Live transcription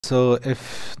So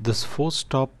if this force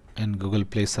stop in Google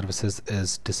Play services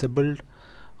is disabled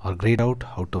or grayed out,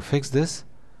 how to fix this?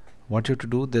 What you have to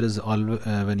do, there is always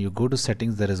when you go to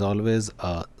settings, there is always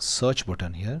a search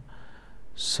button here.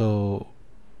 So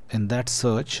in that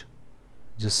search,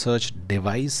 just search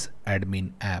device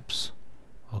admin apps.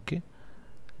 Okay,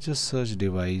 just search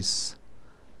device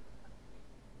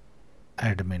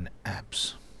admin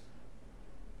apps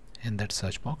in that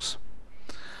search box.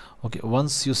 Okay,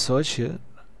 once you search here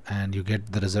and you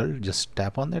get the result, just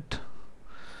tap on it,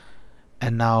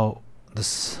 and now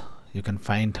this you can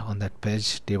find on that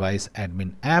page device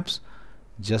admin apps.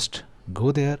 Just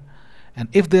go there, and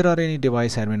if there are any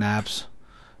device admin apps,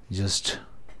 just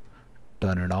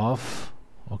turn it off.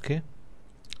 Okay,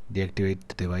 deactivate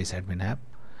the device admin app.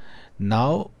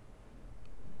 Now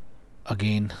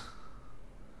again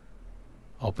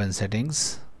open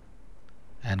settings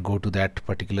and go to that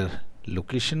particular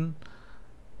location,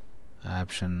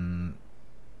 option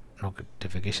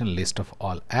notification, list of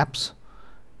all apps.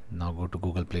 Now go to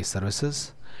Google Play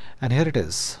services, and here it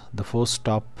is, the force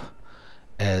stop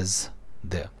is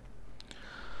there.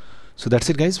 So that's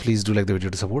it guys, please do like the video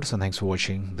to support us, and thanks for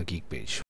watching the Geek Page.